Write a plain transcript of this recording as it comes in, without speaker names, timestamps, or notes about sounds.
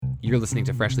You're listening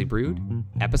to Freshly Brewed,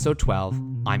 episode 12.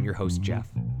 I'm your host, Jeff.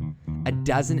 A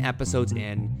dozen episodes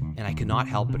in, and I cannot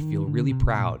help but feel really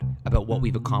proud about what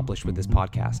we've accomplished with this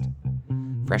podcast.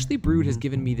 Freshly Brewed has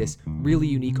given me this really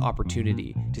unique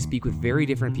opportunity to speak with very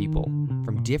different people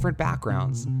from different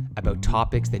backgrounds about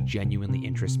topics that genuinely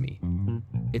interest me.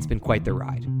 It's been quite the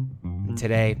ride. And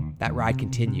today, that ride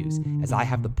continues as I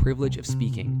have the privilege of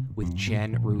speaking with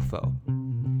Jen Rufo.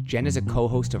 Jen is a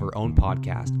co-host of her own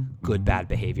podcast, Good Bad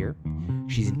Behavior.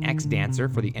 She's an ex-dancer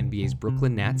for the NBA's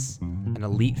Brooklyn Nets, an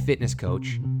elite fitness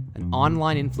coach, an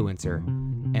online influencer,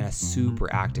 and a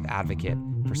super active advocate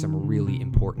for some really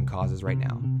important causes right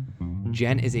now.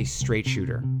 Jen is a straight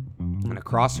shooter, and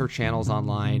across her channels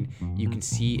online, you can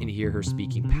see and hear her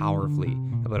speaking powerfully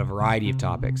about a variety of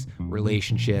topics: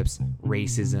 relationships,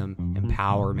 racism,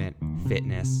 empowerment,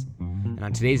 fitness. And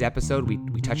on today's episode,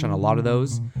 we touch on a lot of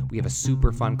those. We have a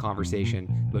super fun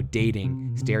conversation about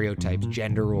dating, stereotypes,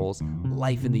 gender roles,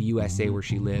 life in the USA where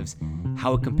she lives,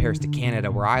 how it compares to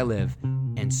Canada where I live,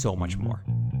 and so much more.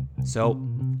 So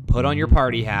put on your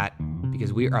party hat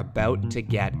because we are about to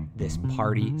get this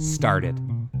party started.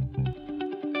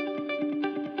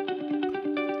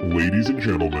 Ladies and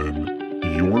gentlemen,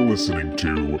 you're listening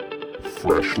to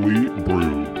Freshly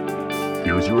Brewed.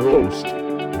 Here's your host,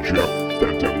 Jeff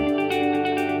Fenton.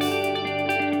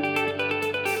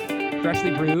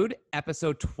 Freshly Brewed,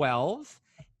 episode 12,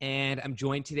 and I'm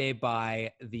joined today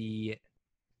by the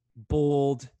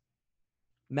bold,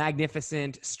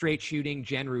 magnificent, straight-shooting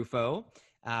Jen Rufo.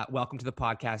 Welcome to the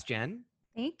podcast, Jen.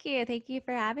 Thank you. Thank you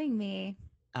for having me.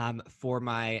 For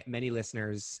my many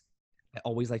listeners, I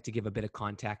always like to give a bit of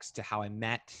context to how I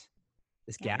met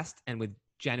this guest, and with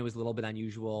Jen, it was a little bit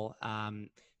unusual.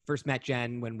 First met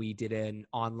Jen when we did an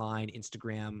online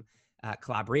Instagram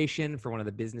collaboration for one of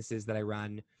the businesses that I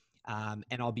run.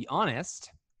 And I'll be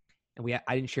honest, and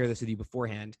I didn't share this with you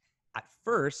beforehand. At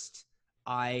first,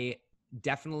 I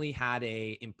definitely had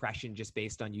a impression just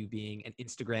based on you being an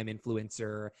Instagram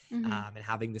influencer, and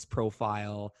having this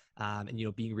profile,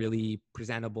 and being really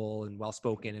presentable and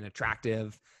well-spoken and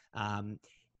attractive. And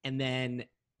then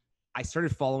I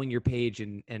started following your page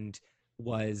and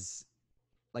was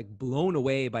like blown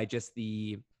away by just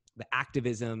the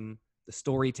activism, the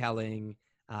storytelling,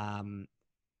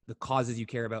 the causes you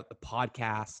care about, the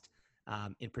podcast.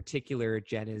 In particular,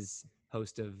 Jen is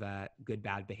host of Good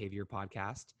Bad Behavior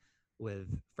podcast with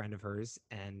a friend of hers,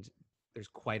 and there's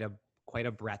quite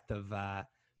a breadth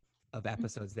of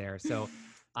episodes there. So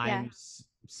I'm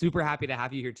super happy to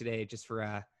have you here today, just for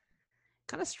a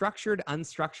kind of structured,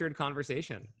 unstructured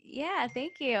conversation. Yeah,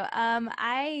 thank you.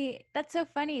 That's so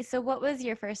funny. So what was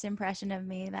your first impression of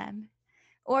me then?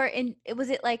 Or was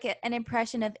it like an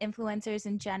impression of influencers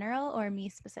in general or me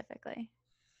specifically?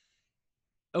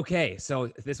 Okay, so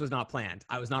this was not planned.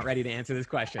 I was not ready to answer this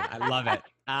question. I love it.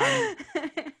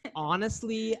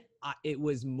 Honestly, it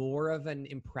was more of an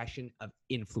impression of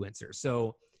influencers.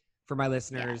 So for my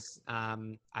listeners, I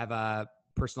have a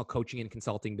personal coaching and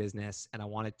consulting business, and I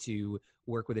wanted to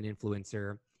work with an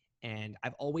influencer. And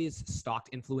I've always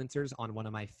stalked influencers on one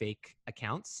of my fake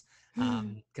accounts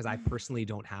because I personally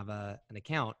don't have an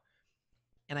account.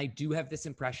 And I do have this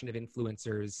impression of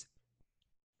influencers.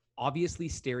 Obviously,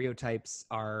 stereotypes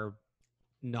are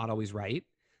not always right,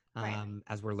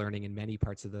 as we're learning in many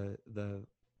parts of the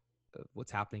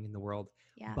what's happening in the world.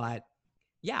 Yeah. But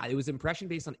yeah, it was impression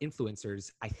based on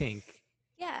influencers, I think.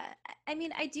 Yeah. I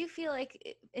mean, I do feel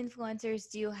like influencers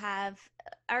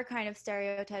are kind of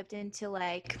stereotyped into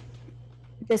like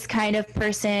this kind of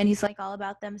person who's like all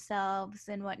about themselves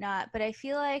and whatnot. But I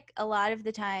feel like a lot of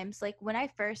the times, like when I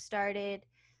first started,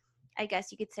 I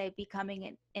guess you could say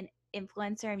becoming an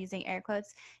influencer, I'm using air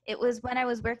quotes, it was when I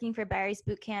was working for Barry's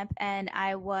Bootcamp, and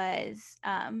I was,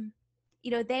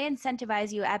 they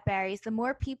incentivize you at Barry's. The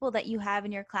more people that you have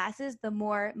in your classes, the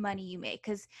more money you make,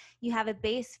 because you have a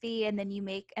base fee and then you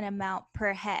make an amount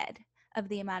per head of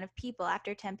the amount of people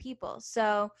after 10 people.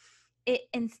 So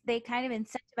they kind of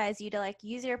incentivize you to like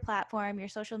use your platform, your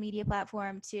social media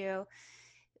platform, to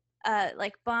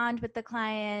like bond with the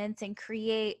clients and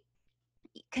create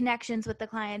connections with the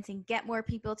clients and get more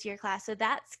people to your class. So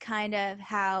that's kind of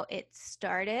how it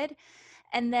started.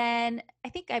 And then I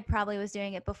think I probably was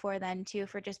doing it before then too,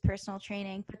 for just personal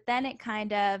training. But then it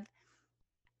kind of,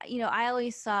 I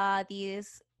always saw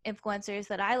these influencers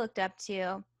that I looked up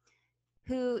to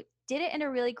who did it in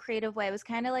a really creative way. It was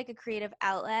kind of like a creative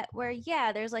outlet where,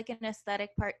 there's like an aesthetic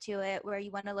part to it where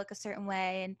you want to look a certain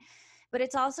way. But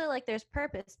it's also like there's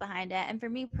purpose behind it. And for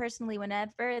me personally,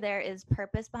 whenever there is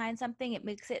purpose behind something, it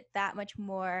makes it that much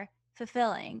more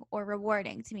fulfilling or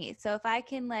rewarding to me. So if I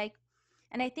can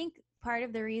and I think part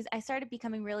of the reason I started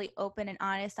becoming really open and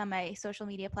honest on my social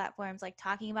media platforms, like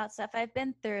talking about stuff I've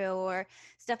been through or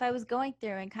stuff I was going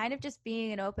through, and kind of just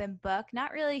being an open book,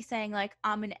 not really saying like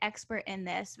I'm an expert in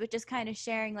this, but just kind of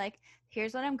sharing like,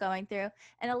 here's what I'm going through.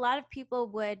 And a lot of people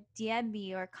would DM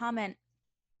me or comment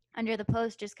under the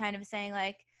post just kind of saying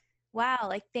like, wow,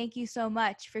 like thank you so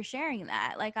much for sharing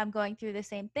that, like I'm going through the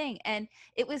same thing. And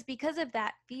it was because of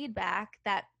that feedback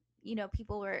that, you know,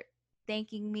 people were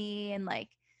thanking me and like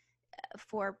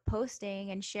for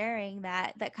posting and sharing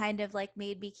that kind of like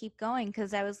made me keep going,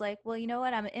 because I was like, well, you know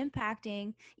what, I'm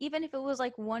impacting, even if it was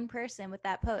like one person with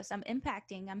that post,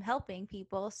 I'm helping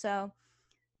people, so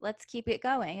let's keep it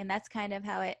going. And that's kind of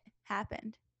how it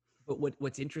happened. But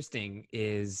what's interesting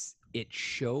is it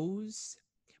shows,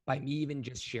 by me even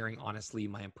just sharing honestly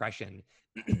my impression,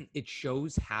 it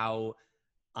shows how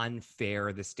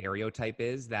unfair the stereotype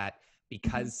is that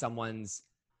because someone's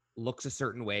looks a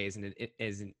certain way as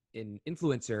an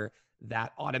influencer,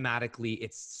 that automatically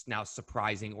it's now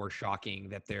surprising or shocking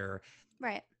that they're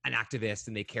Right. an activist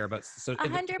and they care about so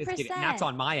 100%. and that's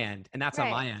on my end,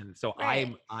 Right. so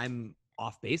Right. I'm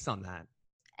off base on that.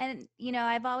 And, you know,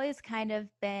 I've always kind of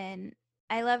been,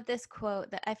 I love this quote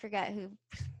that I forget who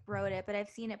wrote it, but I've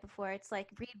seen it before. It's like,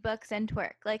 read books and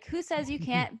twerk. Like, who says you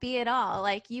can't be it all?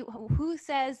 Like, who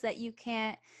says that you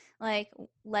can't,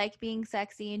 like being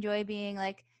sexy, enjoy being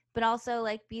like, but also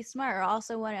like be smart or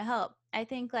also want to help? I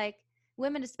think like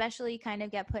women especially kind of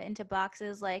get put into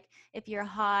boxes, like if you're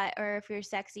hot or if you're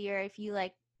sexy or if you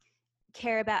like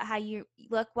care about how you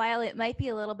look, while it might be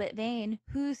a little bit vain,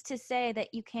 who's to say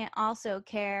that you can't also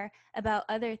care about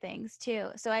other things too?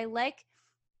 So I like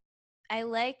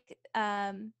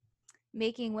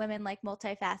making women like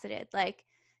multifaceted, like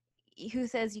who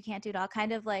says you can't do it all,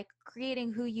 kind of like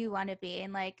creating who you want to be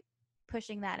and like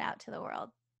pushing that out to the world.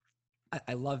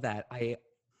 I love that.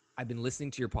 I've been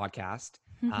listening to your podcast,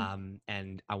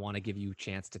 and I want to give you a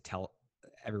chance to tell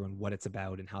everyone what it's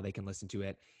about and how they can listen to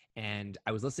it. And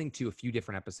I was listening to a few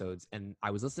different episodes, and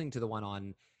I was listening to the one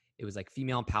on, it was like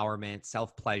female empowerment,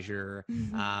 self-pleasure.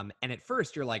 And at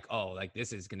first you're like, oh, like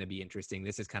this is going to be interesting.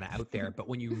 This is kind of out there. But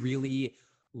when you really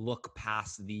look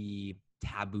past the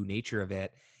taboo nature of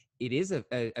it, it is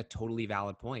a totally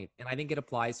valid point. And I think it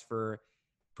applies for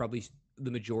probably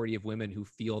the majority of women who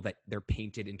feel that they're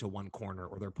painted into one corner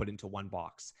or they're put into one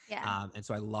box. Yeah. And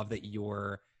so I love that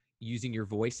you're using your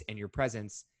voice and your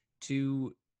presence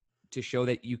to show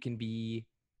that you can be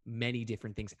many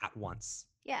different things at once.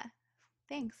 Yeah.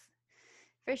 Thanks.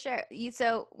 For sure.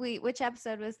 Which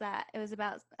episode was that? It was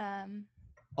about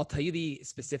I'll tell you the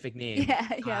specific name. yeah,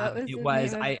 what was It the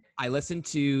was name of... I listened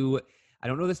to, I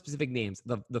don't know the specific names.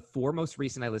 The four most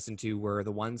recent I listened to were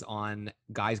the ones on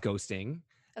guys ghosting,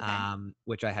 Okay.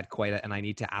 which I had and I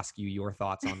need to ask you your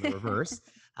thoughts on the reverse.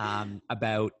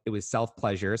 About, it was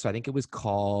self-pleasure. So I think it was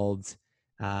called,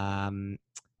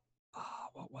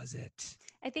 what was it?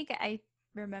 I think I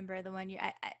remember the one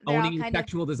they're all Owning your kind of...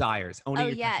 sexual desires. Owning Oh,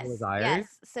 your sexual yes. desires.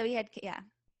 Yes. So he had, yeah,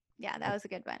 that was a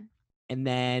good one. And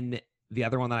then the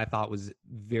other one that I thought was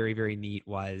very, very neat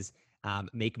was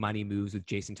Make Money Moves with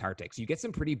Jason Tartik. So you get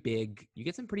some pretty big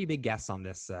guests on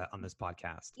this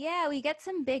podcast. Yeah, we get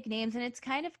some big names, and it's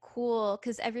kind of cool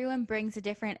because everyone brings a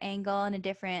different angle and a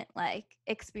different like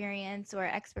experience or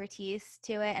expertise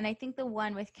to it. And I think the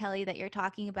one with Kelly that you're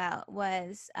talking about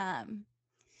was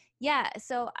yeah,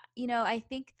 so you know, I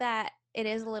think that it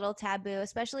is a little taboo,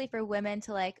 especially for women,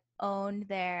 to like own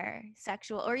their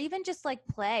sexual, or even just like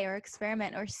play or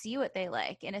experiment or see what they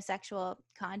like in a sexual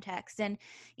context. And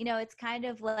you know, it's kind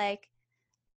of like,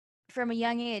 from a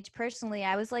young age, personally,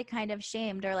 I was like kind of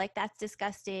shamed, or like that's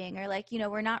disgusting, or like, you know,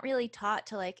 we're not really taught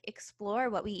to like explore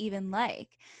what we even like.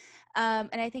 And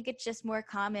I think it's just more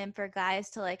common for guys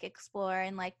to like explore,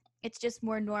 and like it's just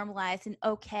more normalized and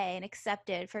okay and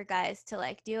accepted for guys to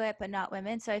like do it, but not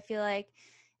women. So I feel like,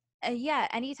 yeah,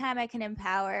 anytime I can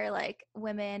empower like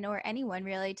women or anyone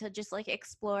really to just like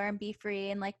explore and be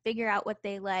free and like figure out what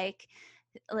they like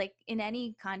in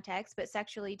any context, but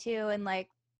sexually too. And like,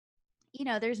 you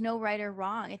know, there's no right or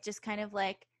wrong. It's just kind of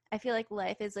like, I feel like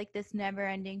life is like this never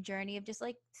ending journey of just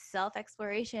like self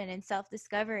exploration and self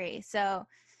discovery. So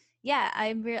yeah,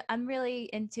 I'm really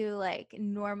into like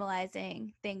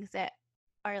normalizing things that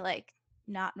are like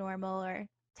not normal or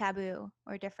taboo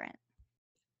or different.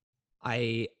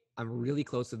 I'm really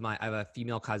close with I have a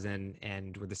female cousin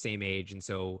and we're the same age. And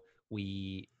so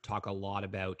we talk a lot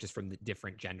about just from the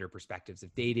different gender perspectives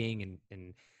of dating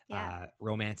and Yeah.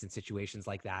 romance and situations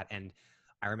like that. And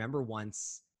I remember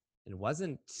once, it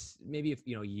wasn't maybe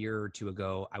a year or two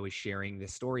ago, I was sharing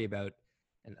this story about,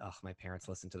 and my parents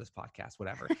listen to this podcast,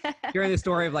 whatever, sharing the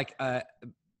story of like, a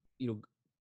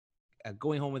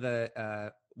going home with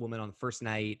a woman on the first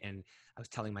night, and I was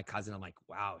telling my cousin, I'm like,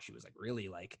 wow, she was like really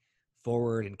like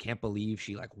forward and can't believe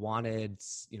she like wanted,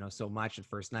 so much at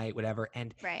first night, whatever.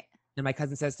 And Right. my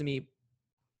cousin says to me,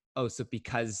 oh, so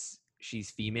because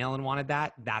she's female and wanted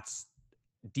that, that's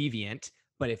deviant.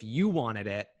 But if you wanted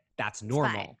it, that's It's fine.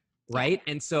 normal. Right.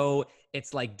 Yeah. And so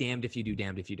it's like damned if you do,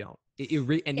 damned if you don't.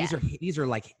 And Yeah.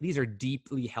 these are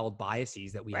deeply held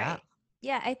biases that we Right. have.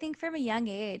 Yeah, I think from a young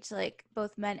age, like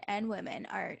both men and women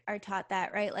are taught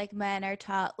that, right? Like men are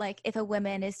taught like if a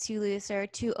woman is too loose or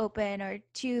too open or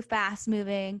too fast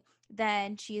moving,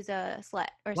 then she's a slut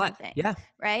or What? something, Yeah.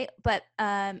 right? But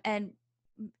and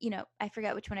I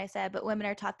forget which one I said, but women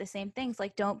are taught the same things,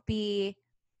 like don't be,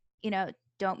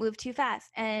 don't move too fast.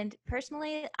 And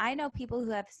personally, I know people who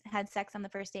have had sex on the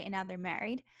first date and now they're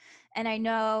married. And I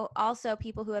know also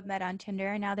people who have met on Tinder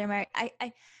and now they're married.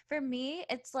 For me,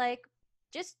 it's like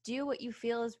just do what you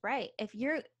feel is right. If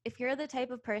you're the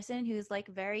type of person who's like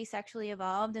very sexually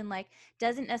evolved and like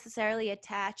doesn't necessarily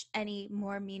attach any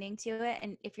more meaning to it,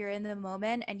 and if you're in the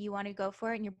moment and you want to go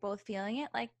for it and you're both feeling it,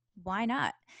 like why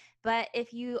not? But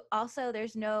if you also,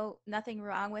 there's nothing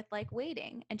wrong with like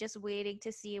waiting and just waiting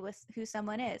to see who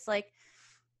someone is. Like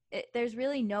there's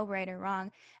really no right or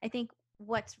wrong. I think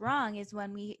what's wrong is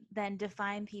when we then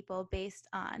define people based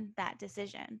on that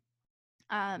decision.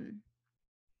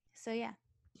 So yeah.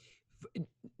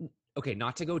 Okay,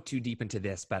 not to go too deep into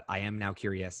this, but I am now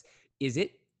curious. Is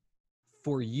it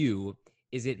for you,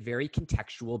 is it very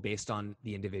contextual based on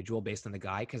the individual, based on the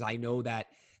guy? Because I know that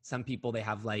some people, they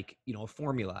have like, a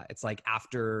formula. It's like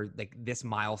after like this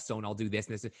milestone, I'll do this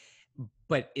and this.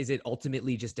 But is it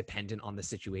ultimately just dependent on the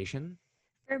situation?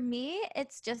 For me,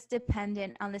 it's just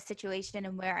dependent on the situation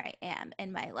and where I am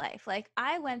in my life. Like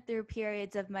I went through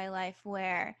periods of my life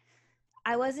where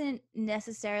I wasn't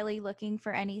necessarily looking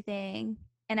for anything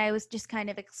and I was just kind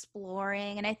of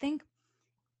exploring. And I think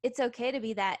it's okay to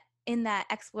be that in that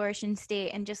exploration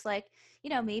state and just like,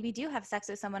 maybe do have sex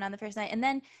with someone on the first night and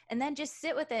then just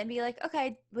sit with it and be like,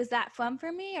 okay, was that fun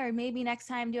for me? Or maybe next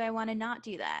time, do I want to not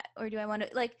do that? Or do I want to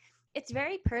like, it's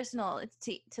very personal. It's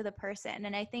to the person.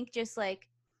 And I think just like,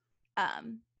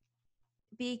 um,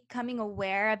 becoming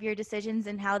aware of your decisions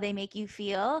and how they make you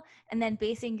feel and then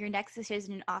basing your next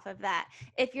decision off of that.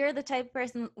 If you're the type of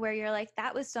person where you're like,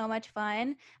 that was so much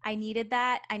fun, I needed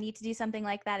that, I need to do something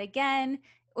like that again,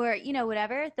 or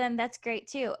whatever, then that's great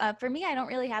too. For me, I don't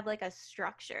really have like a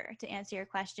structure to answer your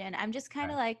question. I'm just kind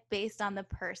of like based on the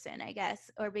person, I guess,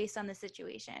 or based on the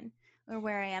situation or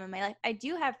where I am in my life. I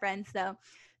do have friends though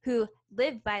who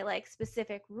live by like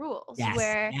specific rules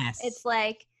where it's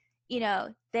like,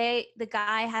 the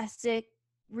guy has to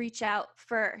reach out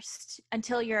first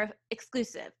until you're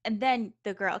exclusive and then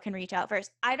the girl can reach out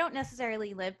first. I don't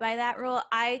necessarily live by that rule.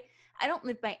 I don't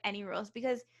live by any rules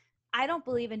because I don't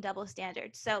believe in double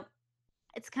standards. So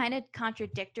it's kind of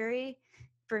contradictory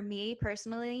for me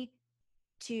personally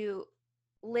to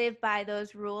live by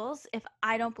those rules if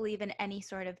I don't believe in any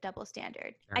sort of double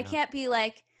standard. I can't be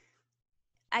like,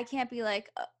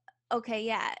 okay,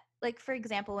 yeah. Like, for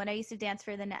example, when I used to dance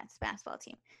for the Nets basketball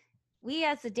team, we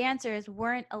as the dancers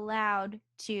weren't allowed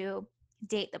to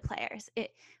date the players.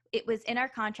 It was in our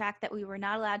contract that we were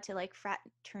not allowed to like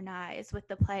fraternize with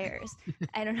the players.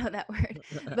 I don't know that word,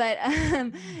 but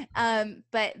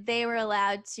they were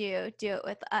allowed to do it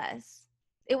with us.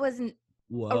 It wasn't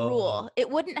a rule. It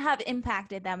wouldn't have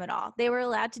impacted them at all. They were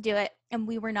allowed to do it, and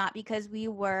we were not because we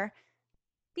were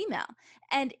female.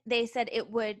 And they said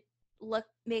it would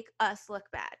make us look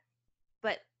bad,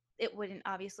 but it wouldn't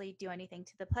obviously do anything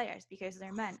to the players because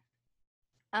they're men.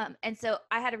 And so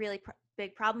I had a really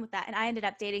big problem with that, and I ended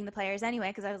up dating the players anyway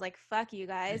because I was like, "Fuck you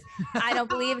guys! I don't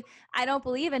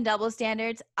believe in double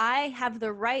standards. I have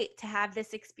the right to have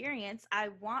this experience. I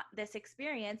want this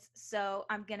experience, so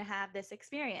I'm gonna have this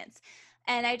experience."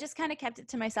 And I just kind of kept it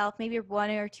to myself. Maybe one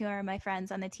or two of my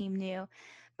friends on the team knew,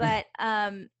 but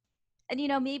and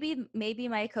maybe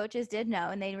my coaches did know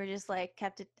and they were just like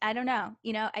kept it. I don't know.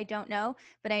 I don't know,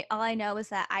 but all I know is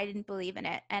that I didn't believe in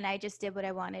it and I just did what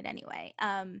I wanted anyway.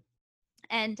 And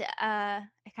I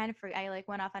like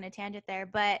went off on a tangent there,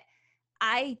 but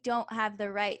I don't have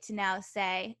the right to now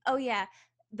say, oh yeah,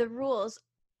 the rules,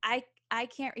 I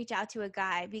can't reach out to a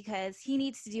guy because he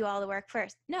needs to do all the work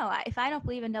first. No, if I don't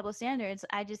believe in double standards,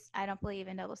 I don't believe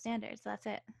in double standards. That's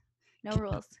it. No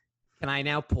rules. Can I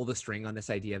now pull the string on this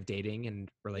idea of dating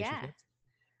and relationships?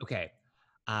 Yeah. Okay.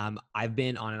 I've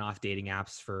been on and off dating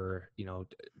apps for,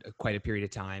 quite a period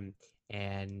of time.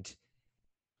 And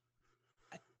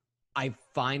I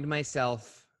find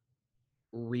myself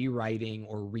rewriting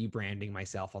or rebranding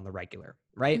myself on the regular,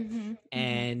 right? Mm-hmm.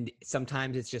 And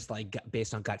sometimes it's just like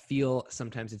based on gut feel.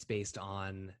 Sometimes it's based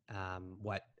on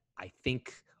what I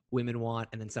think women want.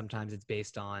 And then sometimes it's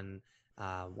based on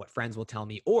what friends will tell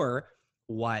me or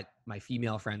what my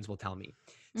female friends will tell me.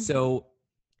 Mm-hmm. So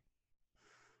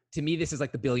to me, this is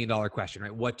like the $1 billion question,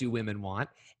 right? What do women want?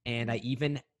 And I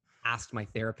even asked my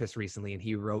therapist recently,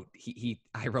 and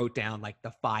I wrote down like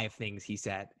the 5 things he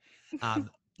said.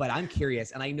 But I'm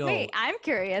curious, and I know. Wait, I'm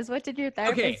curious. What did your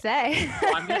therapist Okay, say?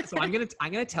 I'm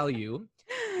gonna tell you.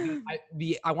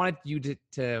 I wanted you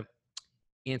to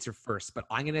answer first, but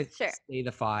I'm gonna Sure. say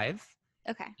the 5,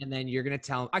 Okay. and then you're gonna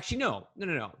tell. Actually, no.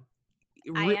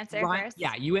 I answer first?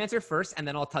 Yeah, you answer first, and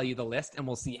then I'll tell you the list, and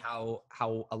we'll see how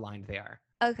aligned they are.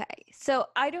 Okay. So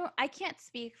I can't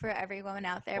speak for every woman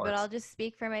out there, but I'll just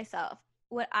speak for myself.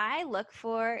 What I look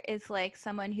for is like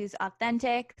someone who's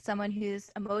authentic, someone who's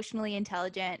emotionally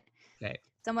intelligent, Okay.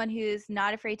 someone who's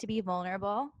not afraid to be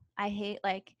vulnerable. I hate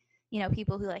like,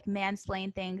 people who like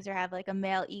mansplain things or have like a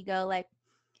male ego. Like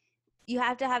you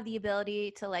have to have the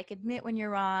ability to like admit when you're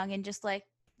wrong and just like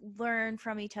learn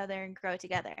from each other and grow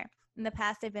together. In the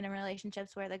past, I've been in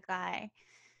relationships where the guy,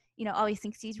 always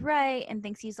thinks he's right and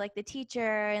thinks he's like the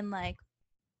teacher and like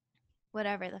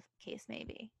whatever the case may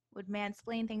be, would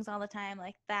mansplain things all the time.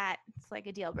 Like that, it's like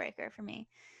a deal breaker for me.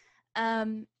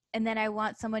 And then I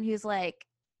want someone who's like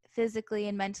physically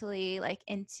and mentally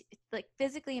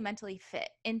physically and mentally fit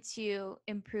into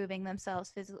improving themselves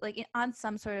physically, like on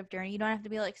some sort of journey. You don't have to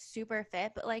be like super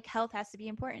fit, but like health has to be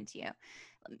important to you.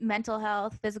 Mental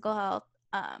health, physical health,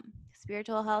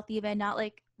 spiritual health, even not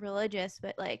like religious,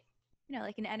 but like,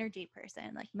 like an energy person,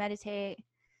 like meditate,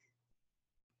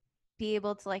 be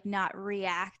able to like not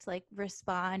react, like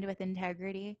respond with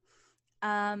integrity.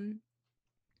 And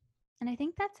I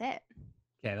think that's it.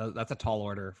 Okay, that's a tall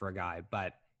order for a guy,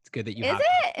 but it's good that you Is have.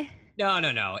 it?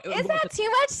 No. Is that too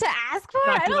much to ask for?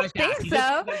 Not I too don't much to think ask. You so.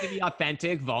 just want them to be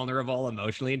authentic, vulnerable,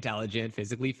 emotionally intelligent,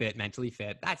 physically fit, mentally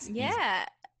fit. That's easy. Yeah.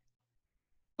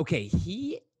 Okay,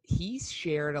 he's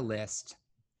shared a list,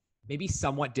 maybe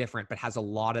somewhat different, but has a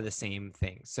lot of the same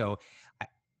things. So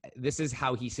this is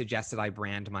how he suggested I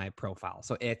brand my profile.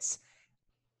 So it's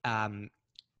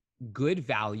good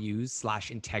values /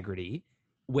 integrity,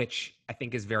 which I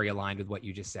think is very aligned with what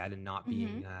you just said and not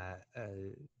being a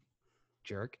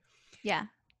jerk. Yeah.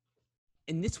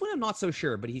 And this one I'm not so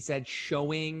sure, but he said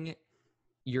showing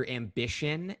your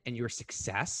ambition and your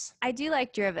success. I do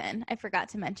like driven. I forgot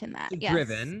to mention that. So Yes.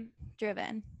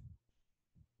 Driven.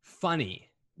 Funny,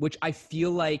 which I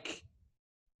feel like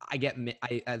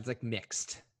it's like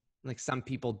mixed. Like some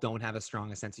people don't have as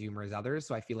strong a sense of humor as others.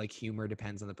 So I feel like humor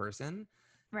depends on the person.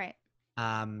 Right.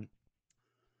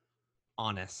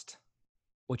 Honest,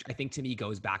 which I think to me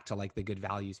goes back to like the good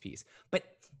values piece. But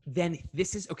then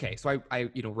this is okay. So I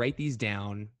write these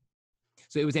down.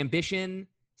 So it was ambition,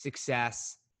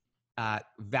 success,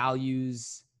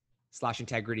 values /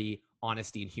 integrity,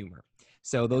 honesty, and humor.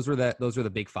 So those were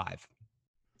the big 5.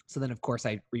 So then of course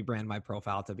I rebrand my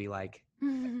profile to be like,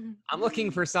 I'm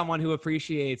looking for someone who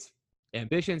appreciates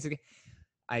ambition.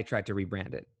 I tried to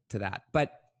rebrand it to that.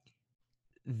 But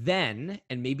then,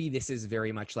 and maybe this is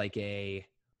very much like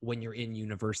when you're in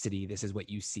university, this is what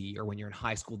you see, or when you're in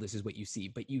high school, this is what you see.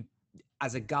 But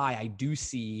as a guy, I do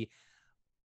see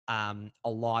a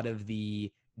lot of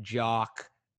the jock,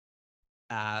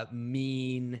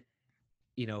 mean,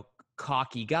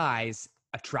 cocky guys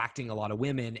attracting a lot of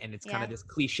women. And it's kind of this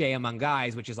cliche among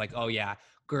guys, which is like, oh yeah,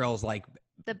 girls like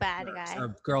the bad guy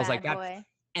or girls like that. Boy.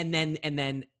 And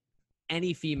then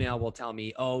any female will tell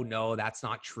me, oh no, that's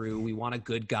not true. We want a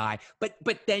good guy.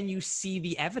 But then you see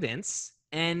the evidence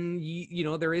and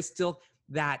there is still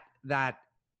that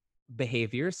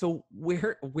behavior. So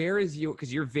where is you,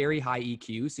 because you're very high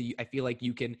EQ. So I feel like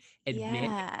you can admit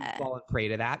and fall and prey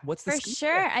to that. What's the for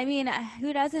sure? I mean,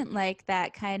 who doesn't like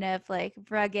that kind of like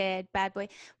rugged bad boy?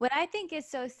 What I think is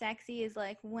so sexy is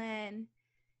like when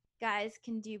guys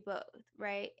can do both,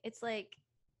 right? It's like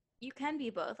you can be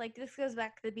both. Like this goes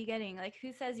back to the beginning. Like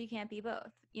who says you can't be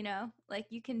both? Like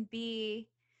you can be,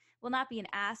 well, not be an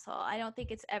asshole. I don't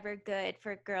think it's ever good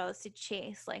for girls to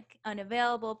chase like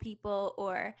unavailable people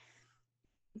or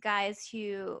guys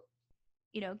who,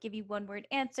 give you one word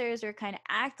answers or kind of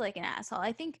act like an asshole.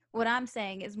 I think what I'm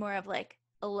saying is more of like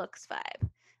a looks vibe.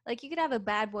 Like you could have a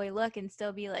bad boy look and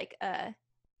still be like a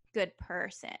good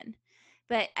person.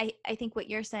 But I think what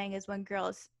you're saying is when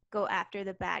girls go after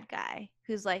the bad guy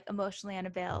who's like emotionally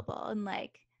unavailable and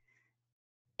like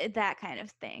that kind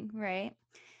of thing, right?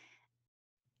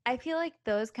 I feel like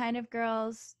those kind of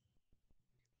girls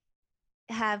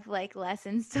have like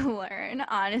lessons to learn,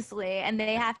 honestly, and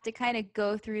they have to kind of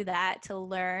go through that to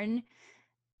learn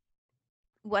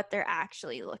what they're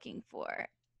actually looking for.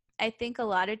 I think a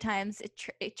lot of times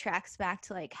it tracks back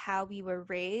to like how we were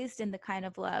raised and the kind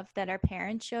of love that our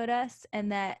parents showed us,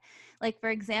 and that, like,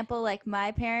 for example, like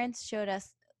my parents showed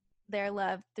us their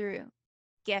love through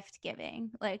gift giving.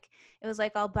 Like, it was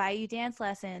like, I'll buy you dance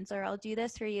lessons, or I'll do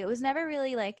this for you. It was never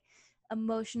really like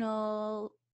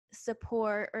emotional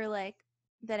support or like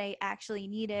that I actually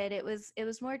needed. It was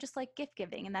more just like gift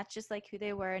giving, and that's just like who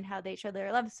they were and how they showed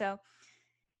their love. So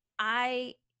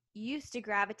I used to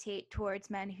gravitate towards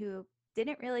men who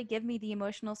didn't really give me the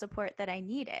emotional support that I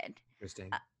needed.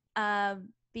 Interesting.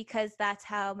 Because that's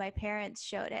how my parents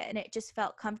showed it, and it just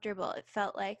felt comfortable. It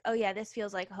felt like, oh yeah, this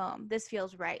feels like home. This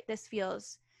feels right. This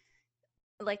feels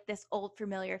like this old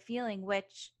familiar feeling,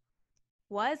 which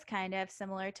was kind of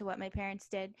similar to what my parents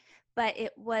did, but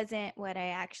it wasn't what I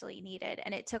actually needed.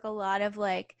 And it took a lot of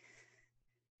like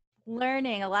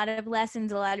learning, a lot of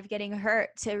lessons, a lot of getting hurt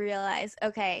to realize,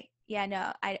 okay, yeah,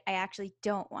 no, I actually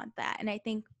don't want that. And I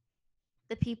think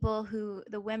the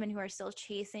women who are still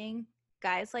chasing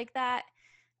guys like that,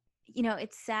 you know,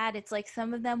 it's sad. It's like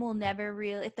some of them will never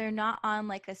really, if they're not on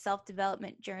like a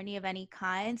self-development journey of any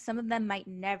kind, some of them might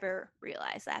never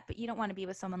realize that, but you don't want to be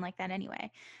with someone like that anyway,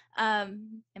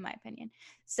 in my opinion.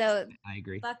 So I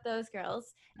agree. fuck those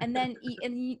girls. And then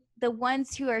the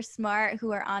ones who are smart,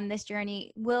 who are on this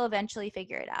journey, will eventually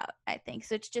figure it out, I think.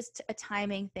 So it's just a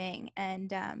timing thing.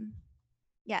 And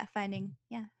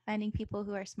finding people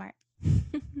who are smart.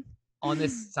 On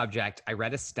this subject, I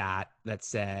read a stat that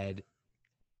said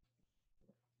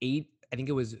I think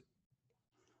it was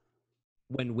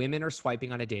when women are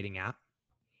swiping on a dating app,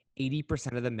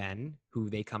 80% of the men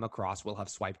who they come across will have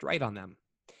swiped right on them.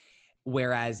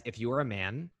 Whereas if you're a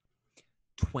man,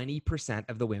 20%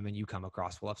 of the women you come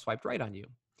across will have swiped right on you.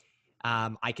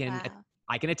 I can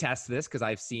attest to this because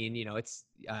I've seen,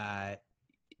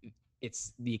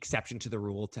 it's the exception to the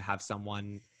rule to have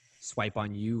someone swipe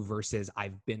on you versus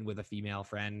I've been with a female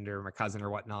friend or my cousin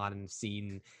or whatnot and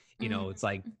seen, it's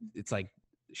like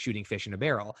shooting fish in a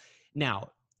barrel. Now,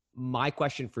 my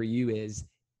question for you is,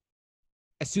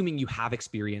 assuming you have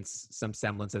experienced some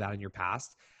semblance of that in your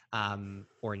past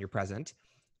or in your present,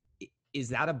 is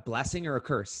that a blessing or a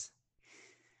curse?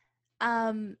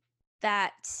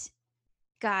 That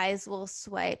guys will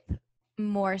swipe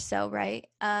more so, right?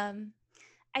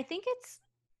 I think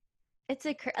it's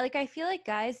like, I feel like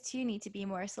guys too need to be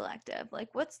more selective. Like,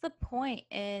 what's the point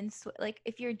in like,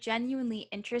 if you're genuinely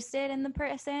interested in the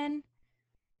person,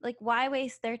 like, why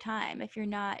waste their time if you're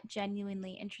not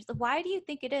genuinely interested? Why do you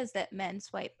think it is that men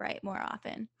swipe right more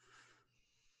often?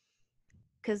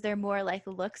 Because they're more like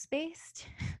looks based.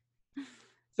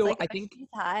 So like, I oh, think she's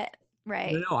hot,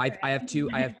 right? no. I have two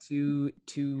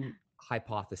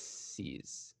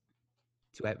hypotheses.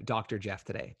 Dr. Jeff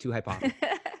today. Two hypotheses.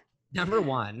 Number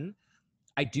one,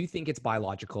 I do think it's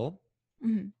biological.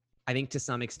 Mm-hmm. I think to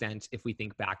some extent, if we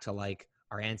think back to like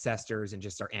our ancestors and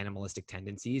just our animalistic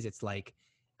tendencies, it's like,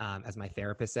 as my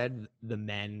therapist said, the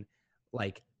men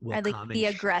like will Are like come the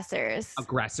and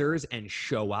aggressors and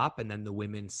show up, and then the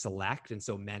women select. And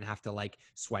so men have to like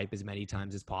swipe as many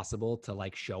times as possible to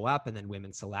like show up, and then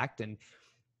women select. And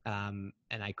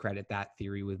I credit that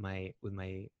theory to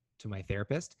my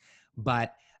therapist.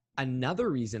 But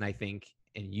another reason I think,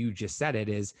 and you just said it,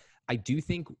 is I do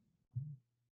think,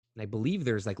 and I believe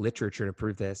there's like literature to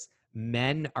prove this,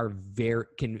 men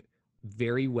can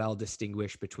very well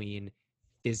distinguish between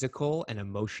physical and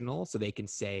emotional. So they can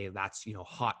say that's,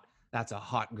 hot, that's a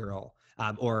hot girl.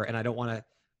 And I don't want to,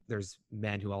 there's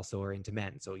men who also are into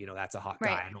men. So, that's a hot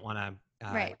guy. Right. I don't want to,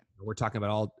 Right. We're talking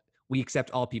about we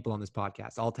accept all people on this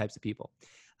podcast, all types of people.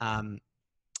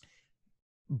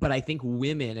 But I think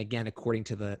women, again, according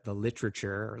to the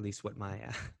literature, or at least what my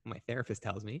therapist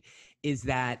tells me, is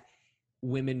that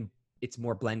women, it's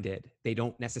more blended. They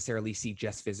don't necessarily see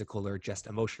just physical or just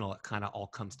emotional. It kind of all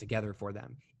comes together for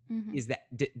them. Mm-hmm. Is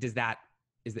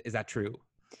that true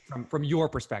from your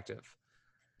perspective?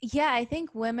 Yeah, I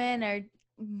think women are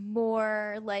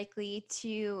more likely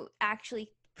to actually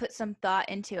put some thought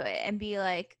into it and be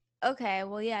like, okay,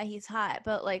 well, yeah, he's hot,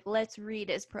 but like, let's read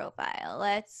his profile.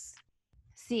 Let's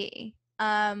see.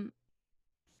 Yeah,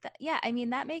 I mean,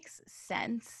 that makes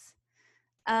sense.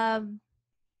 I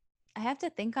have to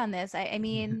think on this. I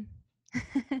mean,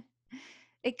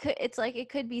 it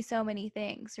could be so many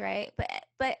things, right?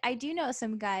 But I do know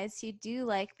some guys who do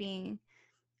like being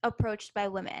approached by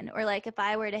women, or like if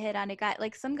I were to hit on a guy,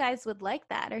 like some guys would like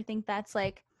that or think that's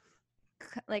like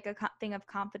a thing of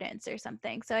confidence or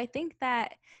something. So I think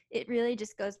that it really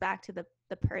just goes back to the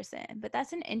the person. But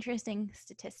that's an interesting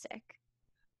statistic.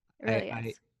 It really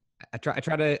is. I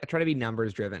try to be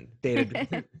numbers driven, data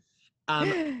driven.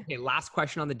 Okay, last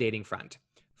question on the dating front.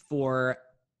 For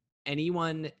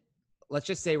anyone, let's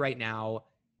just say right now,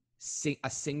 a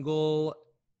single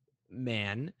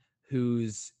man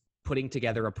who's putting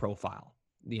together a profile,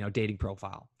 dating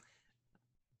profile.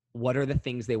 What are the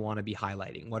things they want to be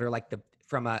highlighting? What are like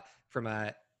from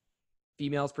a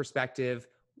female's perspective,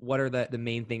 what are the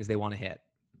main things they want to hit?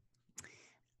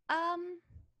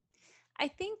 I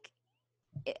think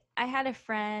I had a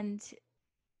friend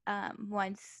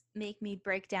once make me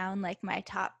break down like my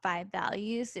top 5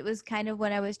 values. It was kind of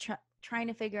when I was trying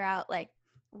to figure out like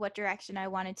what direction I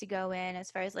wanted to go in as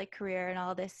far as like career and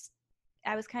all this.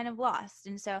 I was kind of lost.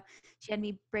 And so she had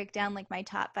me break down like my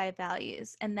top 5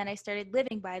 values. And then I started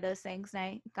living by those things and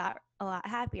I got a lot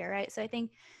happier, right? So I think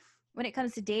when it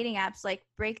comes to dating apps, like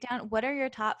break down what are your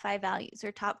top 5 values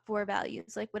or top 4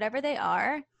 values, like whatever they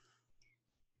are.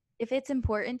 If it's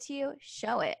important to you,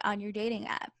 show it on your dating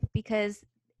app, because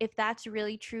if that's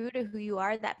really true to who you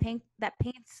are, that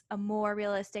paints a more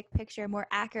realistic picture, a more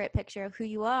accurate picture of who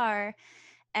you are.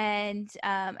 And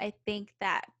I think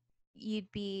that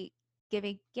you'd be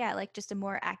giving, like just a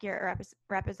more accurate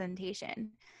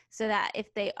representation, so that if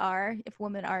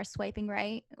women are swiping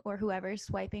right or whoever's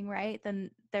swiping right, then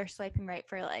they're swiping right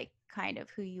for like kind of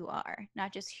who you are,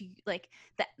 not just who, like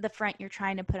the front you're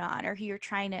trying to put on or who you're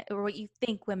trying to, or what you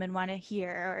think women want to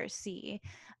hear or see.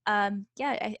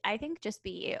 I think just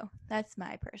be you. That's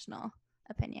my personal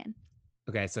opinion.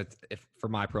 Okay, so if for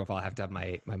my profile, I have to have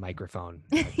my microphone,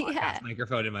 Yeah,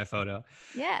 microphone in my photo.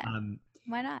 Yeah,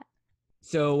 why not?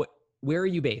 So where are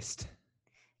you based?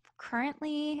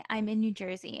 Currently, I'm in New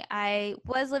Jersey. I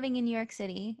was living in New York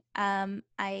City. I'm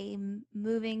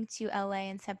moving to LA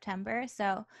in September,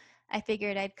 so I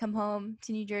figured I'd come home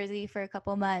to New Jersey for a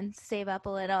couple months, save up a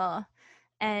little,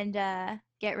 and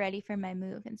get ready for my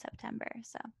move in September.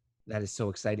 So that is so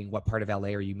exciting. What part of LA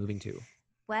are you moving to?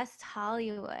 West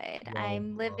Hollywood. Whoa.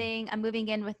 I'm moving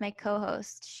in with my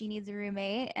co-host. She needs a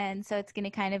roommate, and so it's going to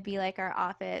kind of be like our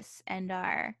office and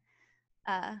our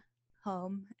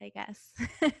home, I guess.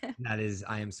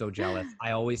 I am so jealous.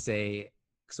 I always say,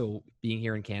 so being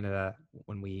here in Canada,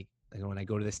 when I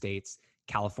go to the States,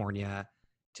 California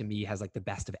to me has like the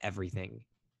best of everything.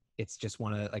 It's just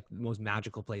one of like the most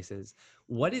magical places.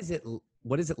 What is it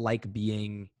like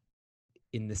being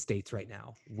in the States right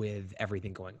now with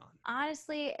everything going on?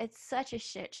 Honestly, it's such a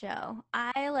shit show.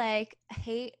 I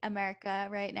hate America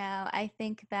right now. I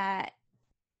think that,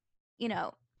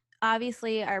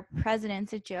 obviously our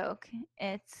president's a joke.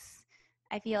 I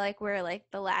feel like we're like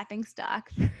the laughing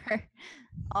stock for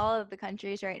all of the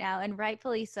countries right now, and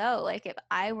rightfully so. Like if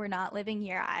I were not living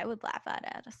here, I would laugh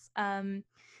at us.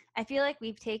 I feel like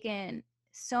we've taken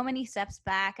so many steps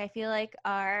back. I feel like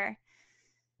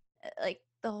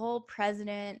the whole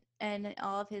president and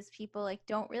all of his people like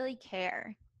don't really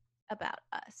care about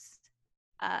us.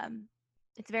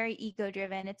 It's very ego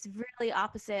driven. It's really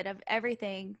opposite of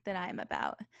everything that I'm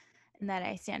about and that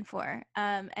I stand for.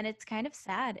 And it's kind of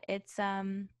sad. It's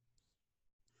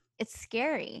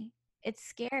scary. It's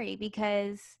scary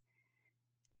because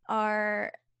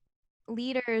our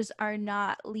leaders are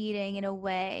not leading in a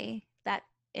way that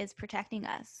is protecting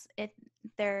us.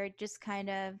 They're just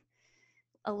kind of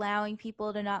allowing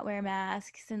people to not wear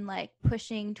masks and like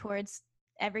pushing towards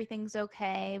everything's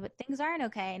okay, but things aren't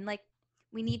okay. And like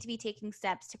we need to be taking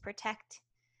steps to protect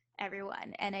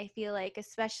everyone. And I feel like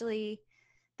especially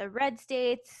the red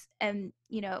states, and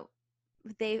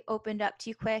they opened up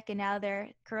too quick and now their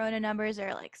corona numbers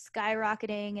are like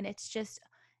skyrocketing, and it's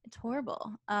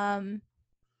horrible.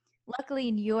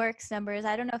 Luckily New York's numbers,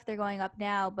 I don't know if they're going up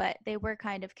now, but they were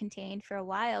kind of contained for a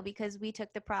while because we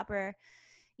took the proper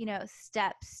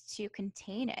steps to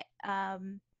contain it. I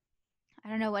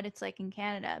don't know what it's like in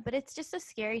Canada, but it's just a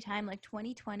scary time. Like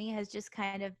 2020 has just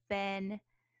kind of been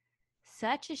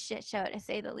such a shit show, to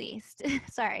say the least.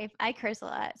 Sorry, I curse a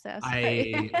lot, so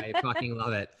sorry. I fucking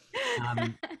love it.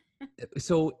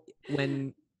 So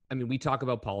we talk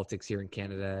about politics here in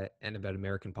Canada and about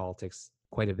American politics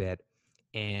quite a bit.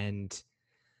 And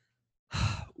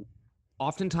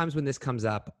oftentimes when this comes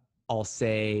up, I'll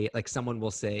say, like someone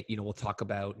will say, we'll talk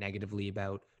about negatively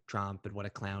about Trump and what a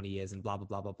clown he is and blah, blah,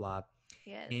 blah, blah, blah.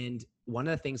 Yes. And one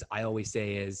of the things I always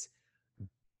say is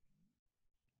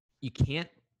you can't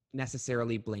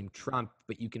necessarily blame Trump,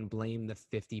 but you can blame the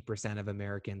 50% of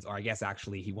Americans, or I guess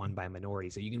actually he won by a minority.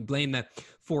 So you can blame the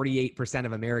 48%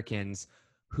 of Americans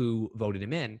who voted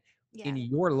him in. Yeah. In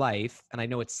your life, and I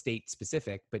know it's state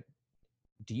specific, but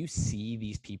do you see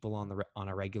these people on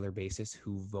a regular basis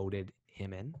who voted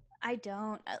him in? I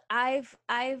don't. I've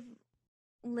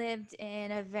lived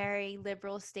in a very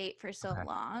liberal state for so Okay.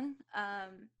 long.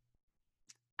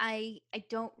 I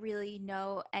don't really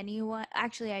know anyone.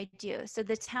 Actually, I do. So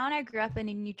the town I grew up in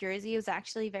New Jersey was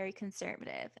actually very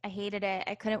conservative. I hated it.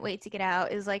 I couldn't wait to get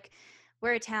out. It was like,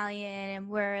 we're Italian and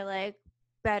we're like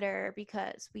better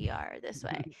because we are this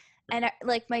way. And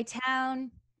like my town,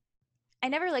 I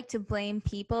never like to blame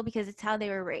people because it's how they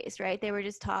were raised, right? They were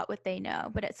just taught what they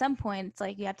know. But at some point, it's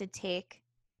like you have to take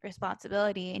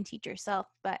responsibility and teach yourself.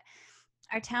 But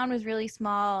our town was really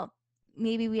small.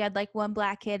 Maybe we had like one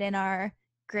black kid in our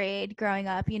grade growing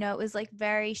up. You know, it was like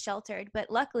very sheltered. But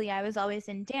luckily, I was always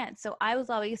in dance. So I was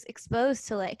always exposed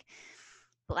to like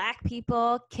black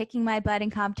people kicking my butt in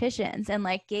competitions and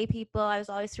like gay people. I was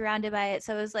always surrounded by it.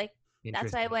 So it was like,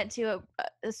 that's why I Interesting. went to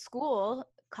a school,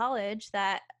 college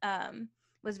that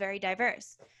was very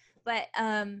diverse. But,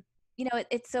 you know,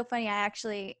 it's so funny. I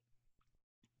actually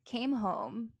came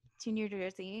home to New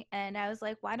Jersey and I was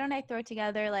like, why don't I throw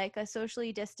together like a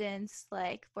socially distanced,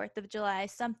 like 4th of July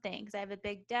something? Because I have a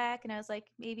big deck and I was like,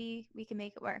 maybe we can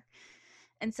make it work.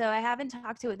 And so I haven't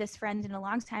talked to this friend in a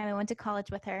long time. I went to college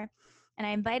with her and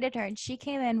I invited her and she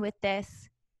came in with this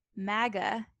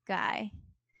MAGA guy,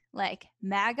 like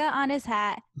MAGA on his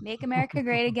hat, Make America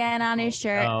Great Again on his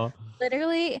shirt, Oh,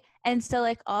 literally. And so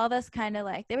like all of us kind of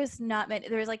like, there was not many,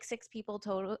 there was like 6 people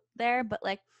total there, but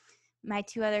like my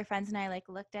 2 other friends and I like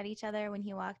looked at each other when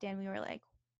he walked in. We were like,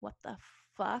 what the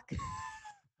fuck?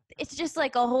 It's just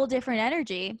like a whole different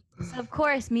energy. So of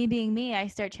course, me being me, I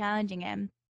start challenging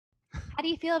him. How do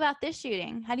you feel about this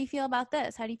shooting? How do you feel about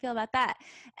this? How do you feel about that?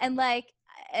 And like,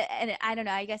 and I don't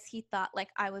know, I guess he thought like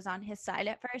I was on his side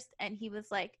at first. And he was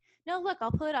like, no, look,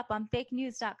 I'll put it up on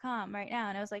fakenews.com right now.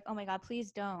 And I was like, oh my God,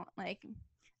 please don't. Like,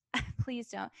 please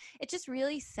don't. It's just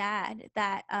really sad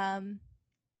that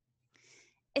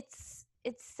it's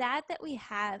sad that we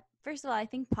have, first of all, I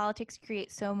think politics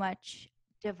create so much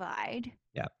divide,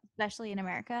 yeah. especially in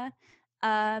America.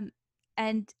 Um,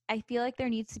 and I feel like there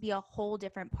needs to be a whole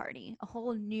different party, a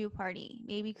whole new party,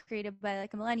 maybe created by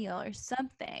like a millennial or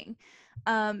something.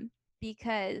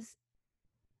 Because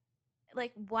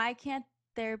like, why can't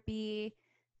there be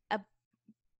a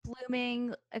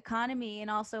blooming economy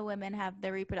and also women have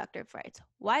their reproductive rights?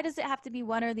 Why does it have to be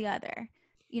one or the other?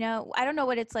 You know, I don't know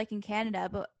what it's like in Canada,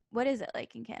 but what is it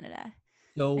like in Canada? And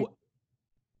So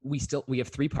we have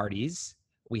 3 parties.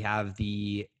 We have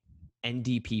the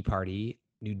NDP party,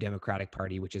 New Democratic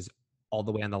Party, which is all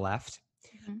the way on the left.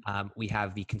 mhm, We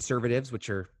have the conservatives, which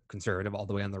are conservative all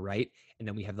the way on the right, and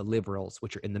then we have the liberals,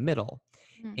 which are in the middle.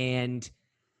 mhm, And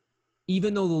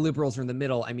even though the liberals are in the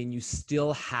middle, I mean, you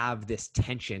still have this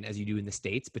tension, as you do in the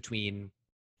States, between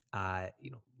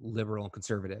liberal and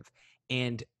conservative.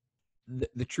 And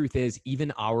the truth is,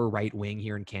 even our right wing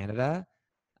here in Canada,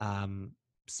 um,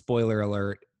 spoiler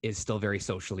alert, is still very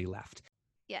socially left.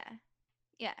 yeah,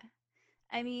 yeah.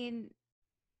 I mean,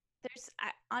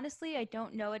 honestly, I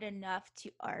don't know it enough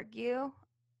to argue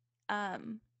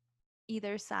um,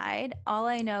 either side. All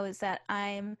I know is that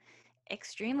I'm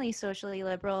extremely socially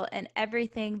liberal, and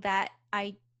everything that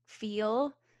I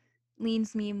feel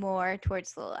leans me more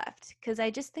towards the left because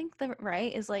I just think the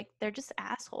right is like they're just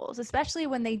assholes, especially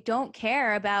when they don't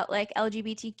care about like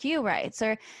LGBTQ rights,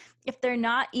 or if they're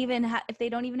not even if they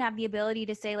don't even have the ability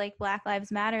to say like Black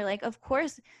Lives Matter. Like, of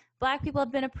course, Black people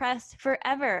have been oppressed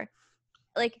forever.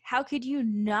 Like, how could you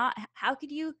not? How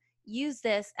could you use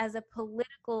this as a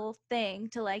political thing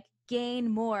to like gain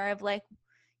more of like,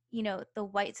 you know, the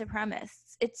white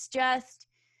supremacists? It's just,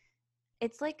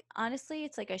 it's like, honestly,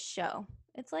 it's like a show.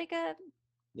 It's like a,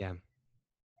 Yeah.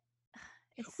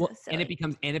 it's so Well, and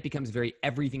silly. it becomes very,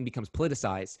 everything becomes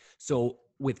politicized. So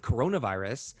with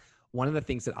coronavirus, one of the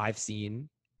things that I've seen,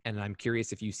 and I'm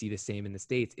curious if you see the same in the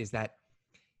States, is that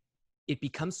it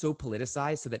becomes so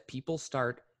politicized so that people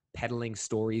start peddling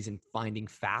stories and finding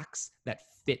facts that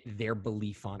fit their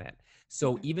belief on it.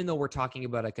 So Mhm. even though we're talking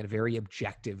about like a very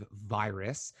objective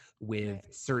virus with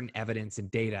Right. certain evidence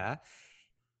and data,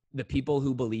 the people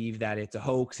who believe that it's a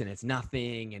hoax and it's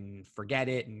nothing and forget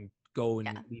it and go and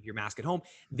Yeah. leave your mask at home,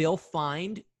 they'll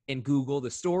find and Google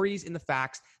the stories and the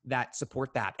facts that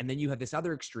support that. And then you have this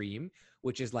other extreme,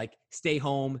 which is like, stay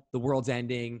home, the world's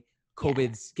ending, Yeah.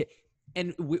 COVID's,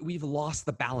 and we've lost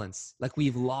the balance. Like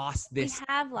we've lost We this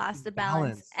have lost the balance.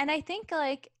 balance. And I think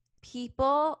like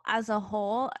people as a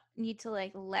whole need to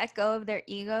like let go of their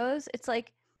egos. It's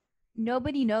like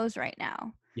nobody knows right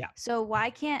now. Yeah. So why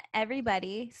can't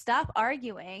everybody stop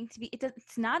arguing to be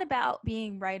it's not about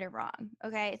being right or wrong,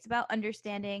 okay? It's about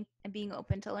understanding and being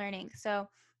open to learning. So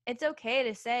it's okay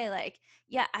to say like,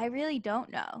 yeah, I really don't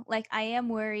know. Like, I am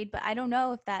worried, but I don't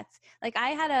know if that's like, I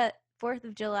had a 4th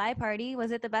of July party.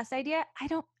 Was it the best idea? I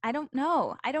don't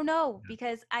know. I don't know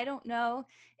because I don't know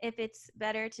if it's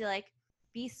better to like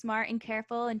be smart and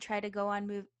careful and try to go on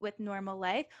move with normal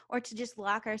life or to just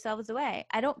lock ourselves away.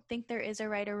 I don't think there is a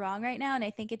right or wrong right now. And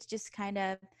I think it's just kind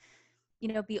of,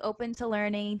 be open to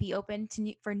learning, be open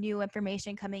to for new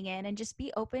information coming in, and just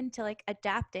be open to like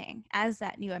adapting as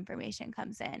that new information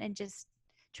comes in, and just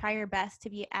try your best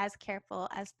to be as careful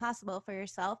as possible for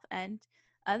yourself and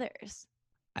others.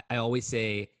 I always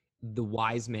say the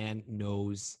wise man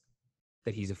knows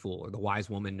that he's a fool, or the wise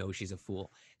woman knows she's a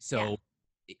fool. Yeah. So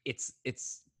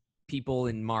it's people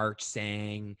in March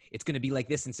saying it's going to be like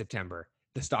this in September.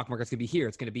 The stock market's going to be here.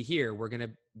 It's going to be here. We're going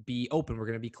to be open. We're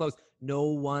going to be closed. No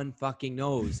one fucking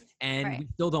knows. And Right. we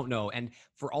still don't know. And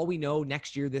for all we know,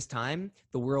 next year, this time,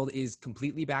 the world is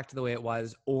completely back to the way it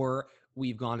was, or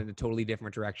we've gone in a totally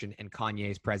different direction and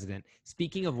Kanye is president.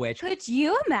 Speaking of which, Could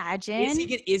you imagine?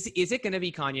 is it going to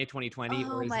be Kanye 2020,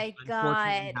 or Oh is he my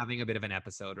unfortunately God. having a bit of an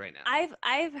episode right now?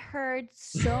 I've heard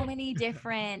so many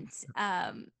different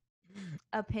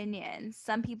opinions.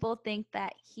 Some people think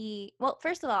that well,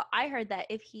 first of all, I heard that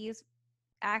if he's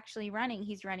actually running,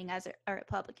 he's running as a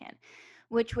Republican,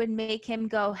 which would make him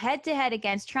go head to head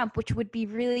against Trump, which would be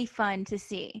really fun to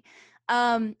see.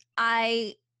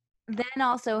 I then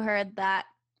also heard that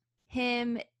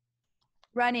him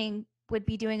running would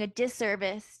be doing a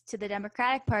disservice to the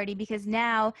Democratic Party because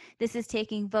now this is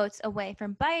taking votes away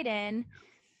from Biden.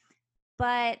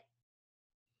 But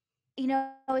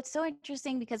it's so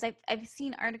interesting because I've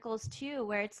seen articles too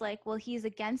where it's like, well, he's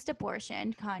against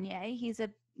abortion, Kanye. He's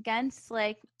against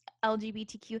like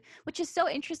LGBTQ, which is so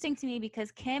interesting to me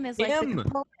because Kim is like the Him.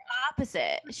 polar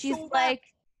opposite. It's She's so bad.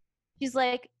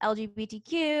 like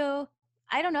LGBTQ.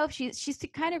 I don't know if she's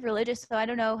kind of religious, so I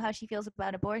don't know how she feels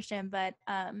about abortion, but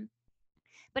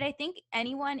I think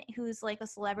anyone who's like a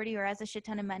celebrity or has a shit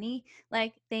ton of money,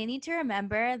 like they need to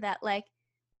remember that like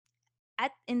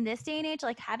in this day and age,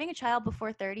 like having a child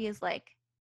before 30 is like,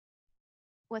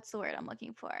 what's the word I'm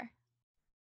looking for?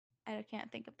 I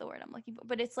can't think of the word I'm looking for,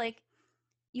 but it's like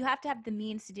you have to have the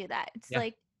means to do that. It's Yeah.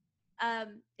 like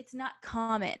it's not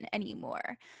common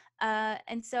anymore.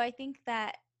 And so I think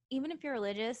that even if you're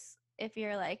religious, if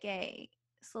you're like a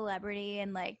celebrity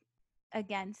and like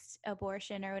against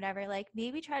abortion or whatever, like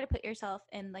maybe try to put yourself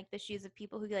in like the shoes of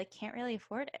people who like can't really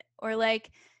afford it or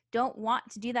like don't want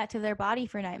to do that to their body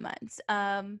for 9 months.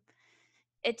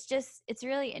 It's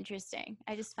really interesting.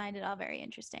 I just find it all very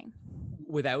interesting.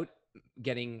 Without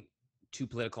getting too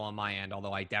political on my end,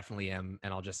 although I definitely am,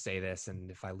 and I'll just say this,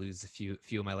 and if I lose a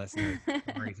few of my listeners,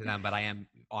 sorry to them, but I am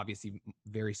obviously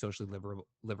very socially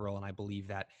liberal, and I believe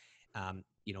that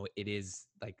it is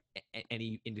like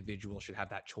any individual should have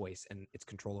that choice and its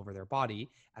control over their body,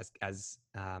 as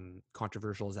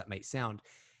controversial as that might sound.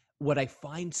 What I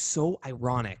find so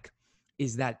ironic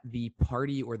is that the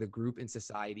party or the group in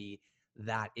society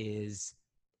that is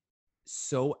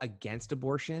so against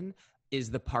abortion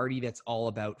is the party that's all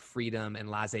about freedom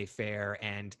and laissez-faire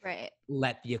and Right.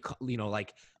 let the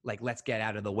like let's get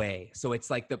out of the way. So it's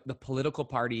like the political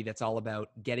party that's all about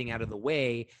getting out of the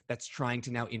way that's trying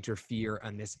to now interfere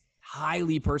on this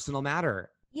highly personal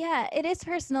matter. Yeah, it is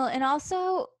personal. And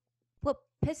also, what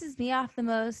pisses me off the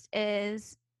most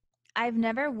is I've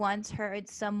never once heard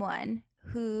someone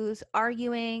who's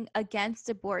arguing against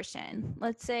abortion,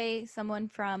 let's say someone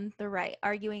from the right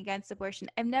arguing against abortion,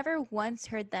 I've never once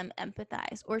heard them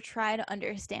empathize or try to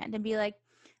understand and be like,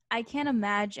 I can't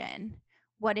imagine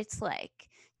what it's like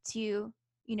to,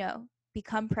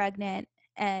 become pregnant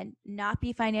and not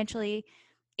be financially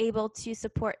able to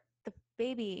support the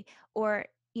baby or,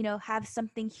 have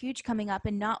something huge coming up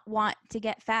and not want to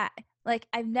get fat. Like,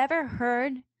 I've never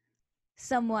heard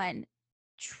someone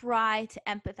try to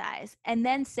empathize and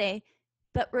then say,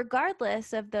 but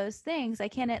regardless of those things, I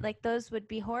can't, like, those would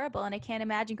be horrible. And I can't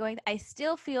imagine going, I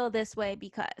still feel this way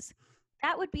because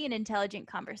that would be an intelligent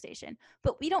conversation.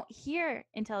 But we don't hear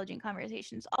intelligent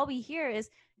conversations. All we hear is,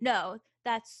 no,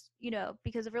 that's,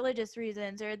 because of religious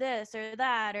reasons or this or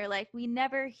that, or like we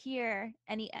never hear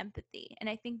any empathy. And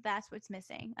I think that's what's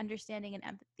missing, understanding and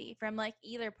empathy from like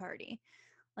either party.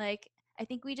 Like, I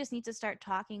think we just need to start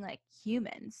talking like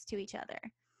humans to each other.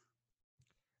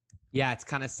 Yeah, it's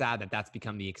kind of sad that that's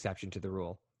become the exception to the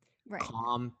rule. Right.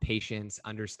 Calm, patience,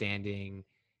 understanding,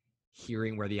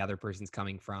 hearing where the other person's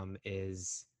coming from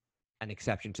is an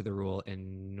exception to the rule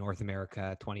in North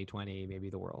America 2020, maybe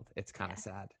the world. It's kind of Yeah.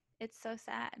 sad. It's so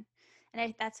sad.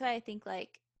 And that's why I think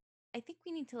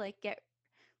we need to like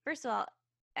first of all,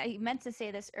 I meant to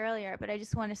say this earlier, but I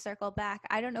just want to circle back.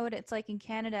 I don't know what it's like in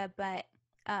Canada, but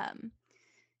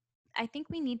I think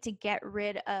we need to get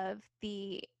rid of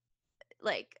the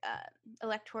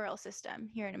electoral system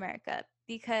here in America,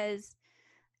 because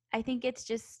I think it's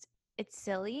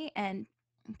silly, and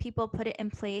people put it in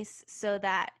place so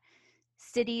that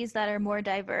cities that are more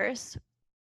diverse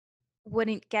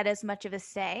wouldn't get as much of a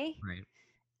say. Right.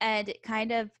 And it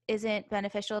kind of isn't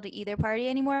beneficial to either party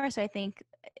anymore. So I think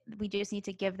we just need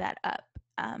to give that up.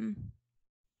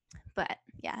 But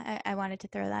yeah, I wanted to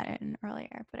throw that in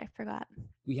earlier, but I forgot.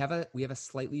 We have a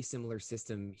slightly similar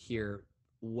system here.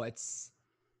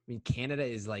 Canada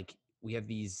is like, we have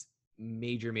these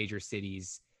major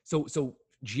cities. So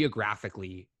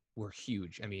geographically, we're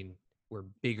huge. I mean, we're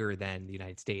bigger than the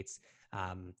United States,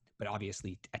 but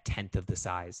obviously a tenth of the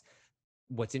size.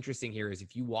 What's interesting here is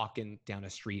if you walk down a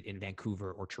street in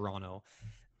Vancouver or Toronto,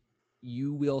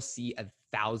 you will see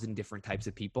 1,000 different types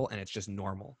of people, and it's just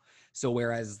normal. So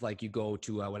whereas like you go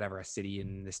to a city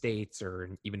in the States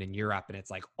or even in Europe, and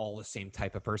it's like all the same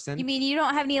type of person. You mean you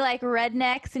don't have any like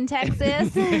rednecks in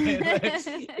Texas?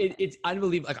 It's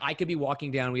unbelievable. Like I could be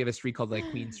walking down, we have a street called like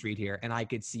Queen Street here, and I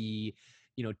could see,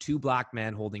 two black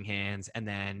men holding hands, and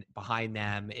then behind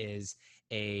them is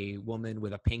a woman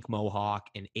with a pink mohawk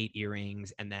and 8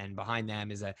 earrings, and then behind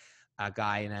them is a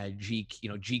guy in a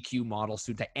GQ model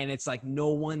suit, and it's like no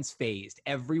one's phased.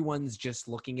 Everyone's just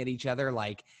looking at each other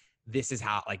like this is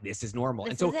normal.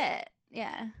 This and so is it.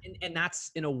 Yeah. And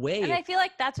that's in a way. And I feel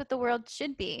like that's what the world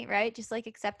should be, right? Just like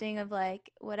accepting of like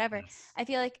whatever. Yes. I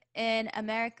feel like in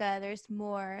America, there's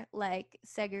more like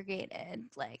segregated,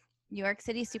 like New York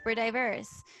City, super diverse,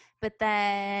 but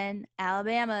then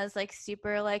Alabama is like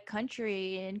super like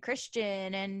country and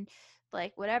Christian and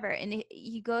like whatever. And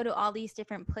you go to all these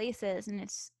different places and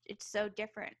it's so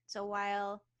different. So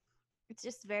while it's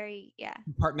just very,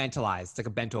 compartmentalized, it's like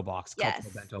a bento box, yes.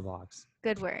 Cultural bento box.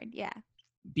 Good word. Yeah.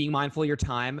 Being mindful of your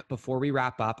time. Before we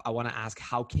wrap up, I want to ask,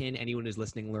 how can anyone who's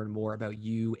listening learn more about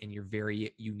you and your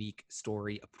very unique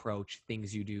story, approach,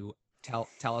 things you do? Tell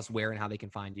us where and how they can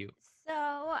find you. So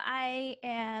I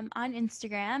am on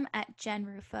Instagram at Jen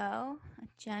Rufo,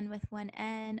 Jen with one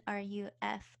N,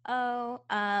 RUFO.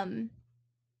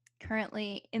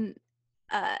 Currently in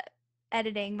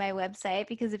editing my website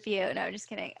because of you. No, just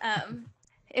kidding.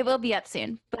 It will be up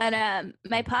soon. But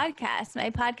my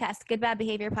podcast, Good Bad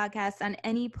Behavior Podcast, on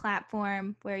any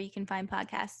platform where you can find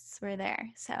podcasts, we're there.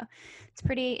 So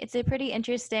it's a pretty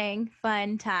interesting,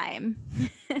 fun time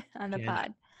on the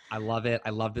pod. I love it.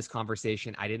 I love this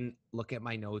conversation. I didn't look at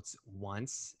my notes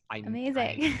once.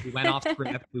 Amazing. We went off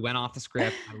script. We went off the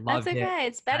script. I loved it. That's okay.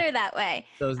 It's better that way.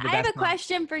 I have a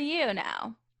question for you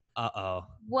now. Uh-oh.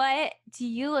 What do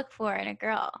you look for in a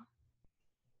girl?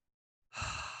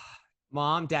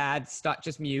 Mom, Dad, stop,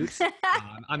 just mute.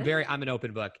 I'm an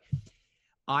open book.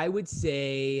 I would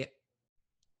say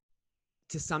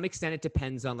to some extent it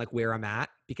depends on like where I'm at,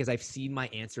 because I've seen my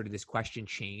answer to this question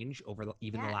change over the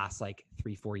last like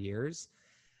 3-4 years.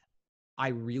 I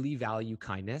really value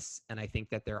kindness, and I think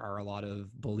that there are a lot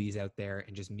of bullies out there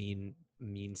and just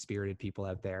mean-spirited people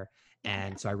out there.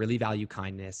 And so I really value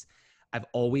kindness. I've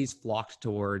always flocked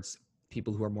towards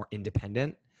people who are more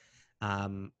independent.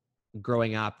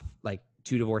 Growing up, like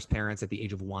 2 divorced parents at the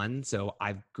age of 1. So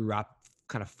I grew up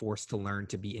kind of forced to learn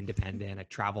to be independent. I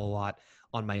travel a lot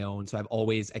on my own. So I've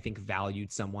always, I think,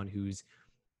 valued someone who's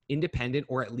independent,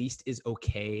 or at least is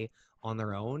okay on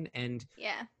their own, and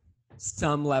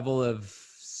some level of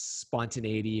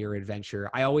spontaneity or adventure.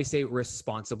 I always say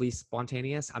responsibly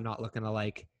spontaneous. I'm not looking to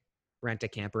like rent a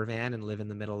camper van and live in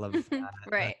the middle of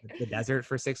right. the desert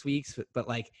for 6 weeks, but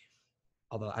like,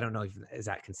 although I don't know if is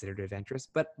that considered adventurous,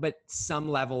 but some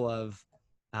level of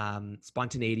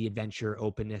spontaneity, adventure,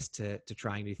 openness to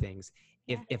trying new things.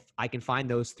 If I can find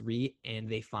those 3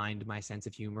 and they find my sense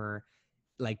of humor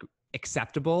like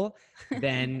acceptable,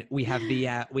 then we have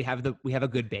a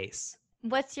good base.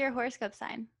 What's your horoscope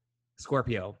sign?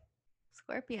 Scorpio.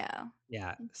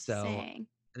 Yeah. So I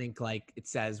think like it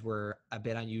says we're a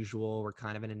bit unusual. We're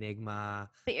kind of an enigma.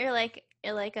 But you're like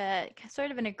a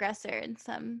sort of an aggressor in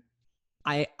some.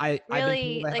 I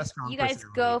really like you guys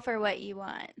go for what you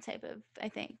want type of. I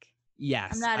think.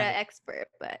 Yes. I'm not an expert,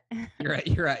 but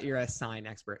you're a sign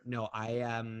expert. No,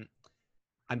 I'm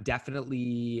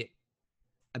definitely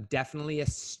a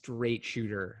straight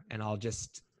shooter, and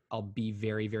I'll be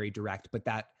very, very direct, but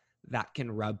that can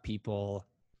rub people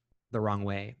the wrong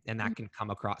way, and that can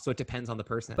come across. So it depends on the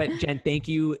person. But Jen, thank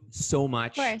you so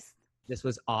much. Of course. This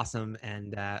was awesome,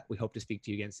 and we hope to speak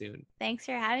to you again soon. Thanks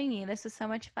for having me. This was so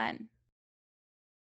much fun.